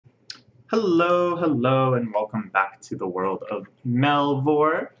Hello, hello, and welcome back to the world of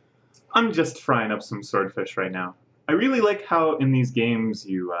Melvor. I'm just frying up some swordfish right now. I really like how in these games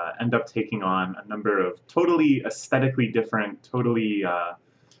you end up taking on a number of totally aesthetically different, totally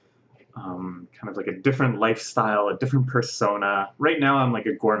kind of like a different lifestyle, a different persona. Right now I'm like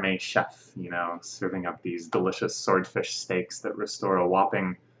a gourmet chef, serving up these delicious swordfish steaks that restore a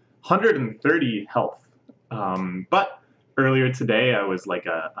whopping 130 health. But earlier today I was like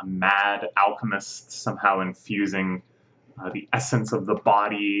a mad alchemist, somehow infusing the essence of the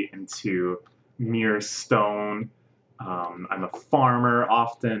body into mere stone. I'm a farmer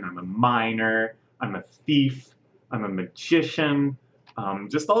often, I'm a miner, I'm a thief, I'm a magician.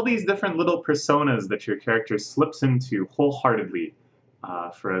 Just all these different little personas that your character slips into wholeheartedly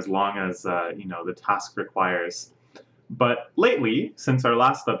for as long as the task requires. But lately, since our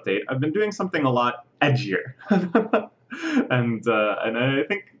last update, I've been doing something a lot edgier. And I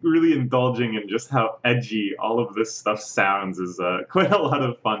think really indulging in just how edgy all of this stuff sounds is quite a lot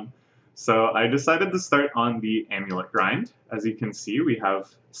of fun. So I decided to start on the amulet grind. As you can see, we have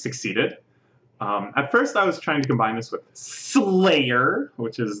succeeded. At first, I was trying to combine this with Slayer,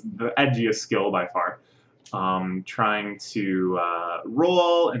 which is the edgiest skill by far. Trying to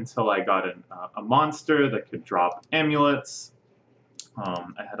roll until I got a monster that could drop amulets.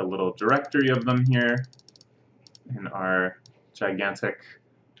 I had a little directory of them here in our gigantic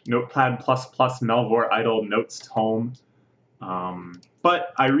Notepad++ Melvor Idle notes tome.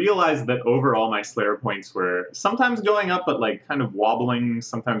 But I realized that overall my Slayer points were sometimes going up, but like kind of wobbling,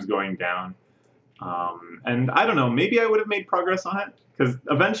 sometimes going down. And I don't know, maybe I would have made progress on it, because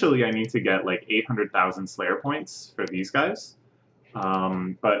eventually I need to get like 800,000 Slayer points for these guys.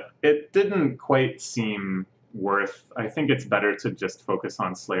 But it didn't quite seem worth. I think it's better to just focus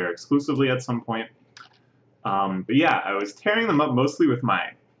on Slayer exclusively at some point. But yeah, I was tearing them up mostly with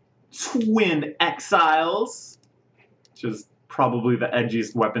my Twin Exiles, which is probably the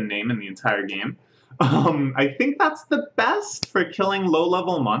edgiest weapon name in the entire game. I think that's the best for killing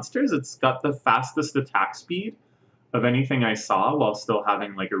low-level monsters. It's got the fastest attack speed of anything I saw while still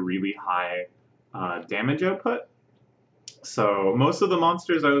having like a really high damage output. So most of the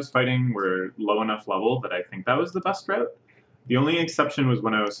monsters I was fighting were low enough level that I think that was the best route. The only exception was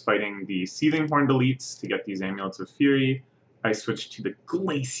when I was fighting the Seething Horned Elites to get these Amulets of Fury. I switched to the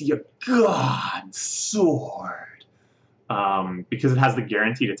Glacia God Sword because it has the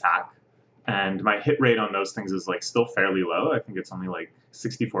guaranteed attack, and my hit rate on those things is like still fairly low. I think it's only like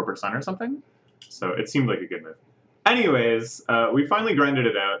 64% or something. So it seemed like a good move. Anyways, we finally grinded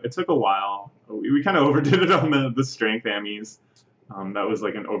it out. It took a while. We kind of overdid it on the strength ammies. That was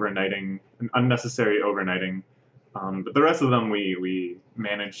like an unnecessary overnighting. But the rest of them we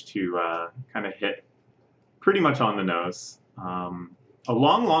managed to kind of hit pretty much on the nose. A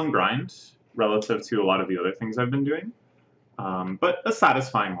long grind relative to a lot of the other things I've been doing. But a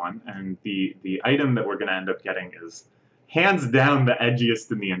satisfying one, and the item that we're going to end up getting is hands down the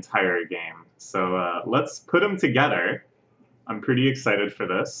edgiest in the entire game. So let's put them together. I'm pretty excited for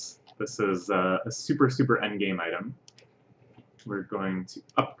this. This is a super endgame item. We're going to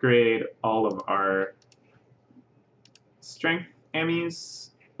upgrade all of our strength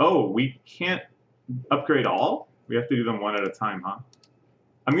ammies. Oh, we can't upgrade all? We have to do them one at a time, huh?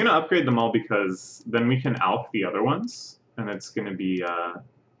 I'm going to upgrade them all because then we can alch the other ones, and it's going to be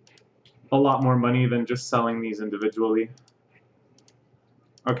a lot more money than just selling these individually.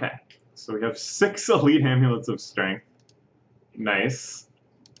 Okay, so we have 6 elite amulets of strength. Nice.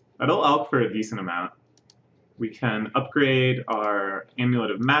 That'll alch for a decent amount. We can upgrade our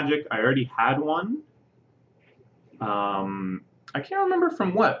amulet of magic. I already had one. I can't remember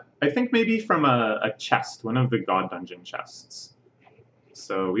from what. I think maybe from a chest, one of the God Dungeon chests.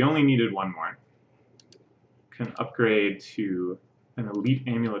 So we only needed one more. Can upgrade to an elite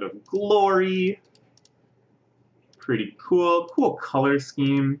amulet of glory. Pretty cool. Cool color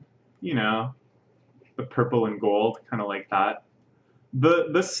scheme. You know, the purple and gold, kind of like that.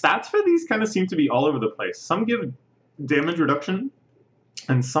 The stats for these kind of seem to be all over the place. Some give damage reduction,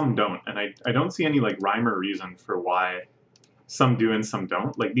 and some don't. And I don't see any like rhyme or reason for why some do and some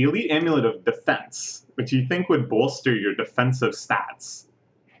don't. Like the elite amulet of defense, which you think would bolster your defensive stats,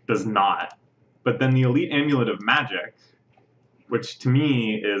 does not. But then the elite amulet of magic, which to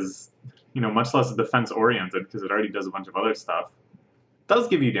me is, much less defense oriented because it already does a bunch of other stuff, does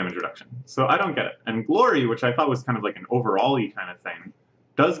give you damage reduction. So I don't get it. And glory, which I thought was kind of like an overall-y kind of thing,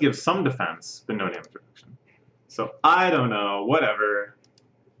 does give some defense, but no damage reduction. So I don't know, whatever.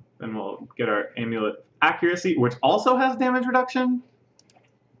 Then we'll get our amulet accuracy, which also has damage reduction.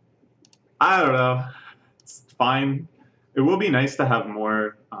 I don't know. It's fine. It will be nice to have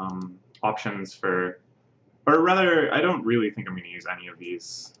more options for, or rather, I don't really think I'm going to use any of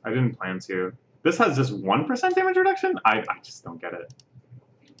these. I didn't plan to. This has just 1% damage reduction? I just don't get it.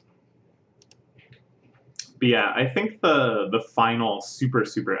 But yeah, I think the final super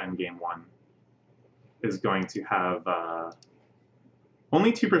endgame one is going to have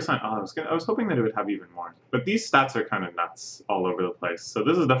only 2%. Oh, I was hoping that it would have even more. But these stats are kind of nuts all over the place. So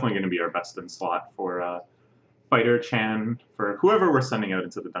this is definitely going to be our best in slot for Fighter Chan, for whoever we're sending out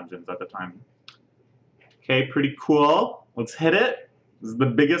into the dungeons at the time. Okay, pretty cool. Let's hit it. This is the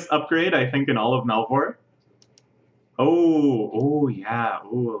biggest upgrade, I think, in all of Melvor. Oh yeah.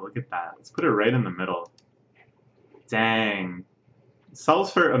 Oh, look at that. Let's put it right in the middle. Dang. It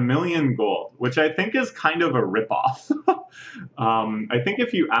sells for 1,000,000 gold, which I think is kind of a ripoff. I think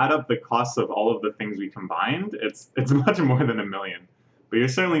if you add up the costs of all of the things we combined, it's much more than 1,000,000. But you're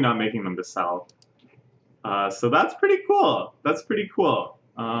certainly not making them to sell. So that's pretty cool. That's pretty cool.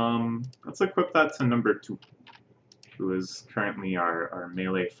 Let's equip that to number 2, who is currently our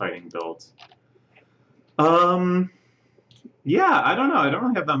melee fighting build. Yeah, I don't know. I don't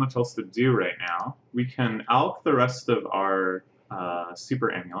really have that much else to do right now. We can alch the rest of our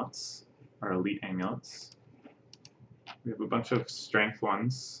super amulets, our elite amulets. We have a bunch of strength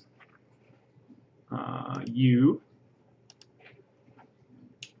ones. That's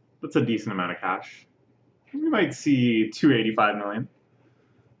a decent amount of cash. We might see 285 million.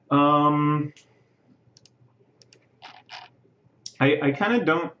 I kind of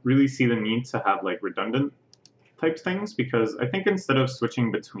don't really see the need to have like redundant type things, because I think instead of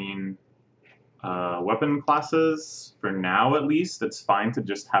switching between weapon classes, for now at least, it's fine to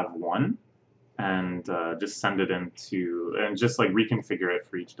just have one and just send it into, and just like reconfigure it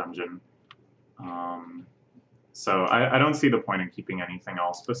for each dungeon. So I don't see the point in keeping anything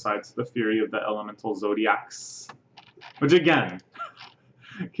else besides the Fury of the Elemental Zodiacs. Which again,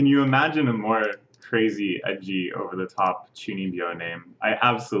 can you imagine a more crazy, edgy, over-the-top Chunibyo name? I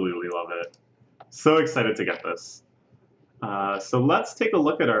absolutely love it. So excited to get this. So let's take a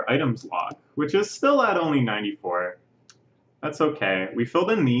look at our items log, which is still at only 94. That's okay. We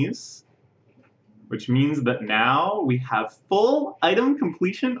filled in these, which means that now we have full item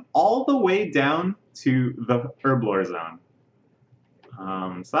completion all the way down to the Herblore zone.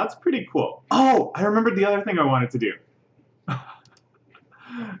 So that's pretty cool. Oh, I remembered the other thing I wanted to do.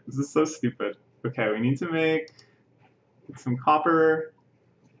 This is so stupid. Okay, we need to make some copper,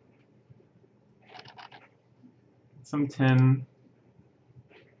 some tin.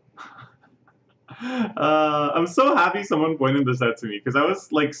 I'm so happy someone pointed this out to me, because I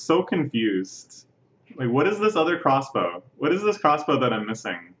was like so confused. Like, what is this other crossbow? What is this crossbow that I'm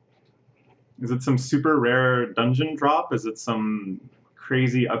missing? Is it some super rare dungeon drop? Is it some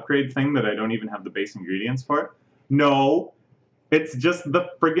crazy upgrade thing that I don't even have the base ingredients for? No, it's just the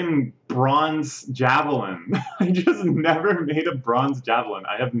friggin' bronze javelin. I just never made a bronze javelin.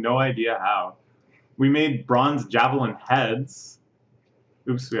 I have no idea how. We made bronze javelin heads.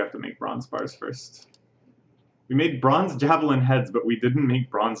 Oops, we have to make bronze bars first. We made bronze javelin heads, but we didn't make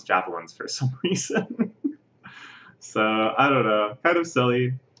bronze javelins for some reason. So, I don't know. Kind of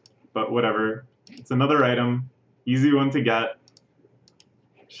silly, but whatever. It's another item. Easy one to get.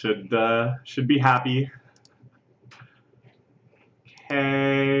 Should be happy.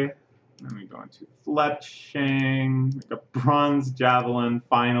 Okay. Then we go into fletching. Make a bronze javelin,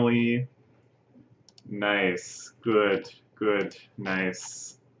 finally. Nice. Good. Good.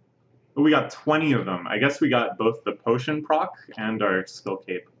 Nice. Oh, we got 20 of them. I guess we got both the potion proc and our skill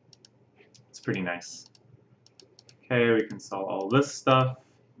cape. It's pretty nice. Okay, we can sell all this stuff.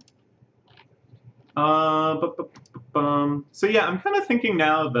 So yeah, I'm kind of thinking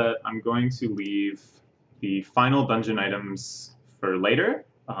now that I'm going to leave the final dungeon items for later.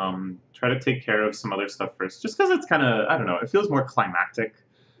 Try to take care of some other stuff first, just because it's kind of, I don't know, it feels more climactic.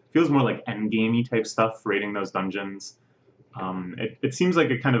 It feels more like endgamey type stuff, raiding those dungeons. It seems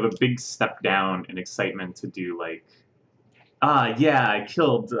like a kind of a big step down in excitement to do like, yeah, I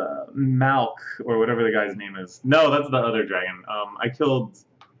killed Malk, or whatever the guy's name is. No, that's the other dragon. I killed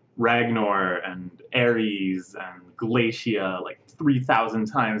Ragnar and Ares and Glacia like 3,000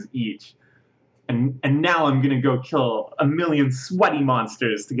 times each. And now I'm gonna go kill 1,000,000 sweaty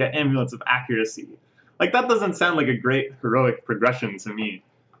monsters to get amulets of accuracy. Like, that doesn't sound like a great heroic progression to me.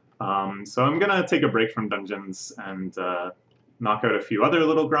 So I'm gonna take a break from dungeons and knock out a few other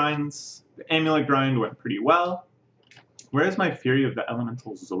little grinds. The amulet grind went pretty well. Where's my Fury of the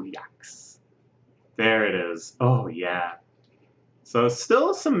Elemental Zodiacs? There it is. Oh, yeah. So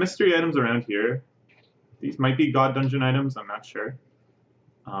still some mystery items around here. These might be God Dungeon items, I'm not sure.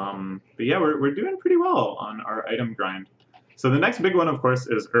 But yeah, we're doing pretty well on our item grind. So the next big one, of course,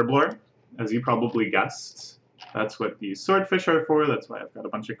 is Herblore. as you probably guessed. That's what these swordfish are for. That's why I've got a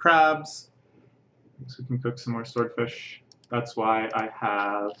bunch of crabs. So we can cook some more swordfish. That's why I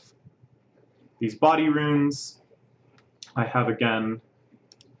have these body runes. I have, again,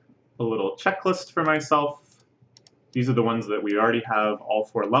 a little checklist for myself. These are the ones that we already have all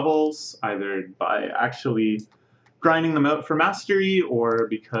 4 levels, either by actually grinding them out for mastery or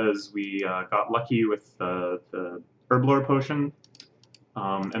because we got lucky with the herblore potion.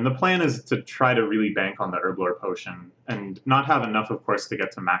 And the plan is to try to really bank on the herblore potion and not have enough, of course, to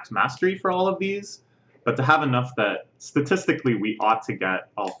get to max mastery for all of these, but to have enough that statistically we ought to get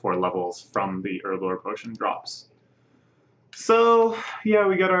all 4 levels from the herblore potion drops. So yeah,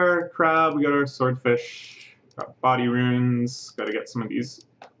 we got our crab, we got our swordfish, got body runes, got to get some of these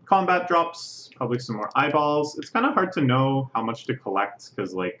combat drops, probably some more eyeballs. It's kind of hard to know how much to collect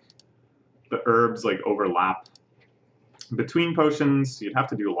because like the herbs like overlap between potions. So you'd have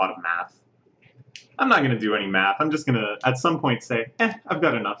to do a lot of math. I'm not going to do any math. I'm just going to at some point say, I've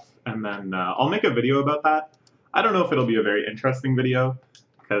got enough, and then I'll make a video about that. I don't know if it'll be a very interesting video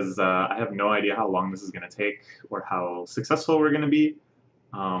because I have no idea how long this is going to take or how successful we're going to be.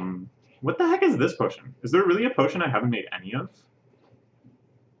 What the heck is this potion? Is there really a potion I haven't made any of?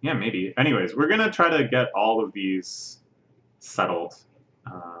 Yeah, maybe. Anyways, we're going to try to get all of these settled,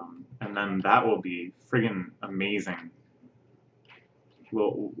 and then that will be friggin' amazing.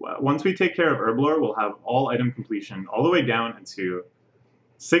 Once we take care of herblore, we'll have all item completion all the way down into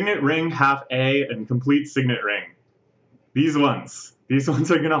Signet Ring half A and complete Signet Ring. These ones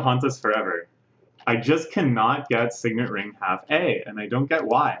are going to haunt us forever. I just cannot get Signet Ring half A, and I don't get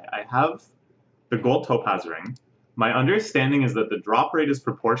why. I have the gold topaz ring. My understanding is that the drop rate is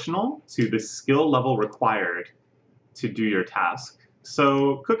proportional to the skill level required to do your task.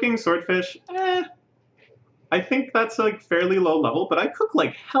 So cooking swordfish, I think that's like fairly low level, but I cook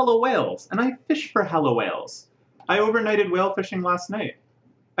like hella whales, and I fish for hella whales. I overnighted whale fishing last night.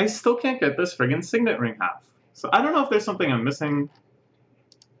 I still can't get this friggin' Signet Ring half. So I don't know if there's something I'm missing.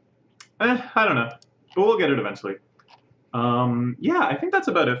 I don't know, but we'll get it eventually. Yeah, I think that's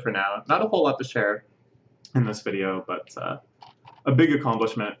about it for now. Not a whole lot to share in this video, but a big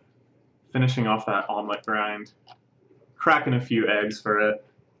accomplishment. Finishing off that omelet grind. Cracking a few eggs for it.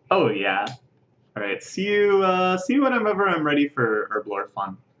 Oh yeah. All right, see you whenever I'm ready for herblore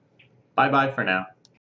fun. Bye-bye for now.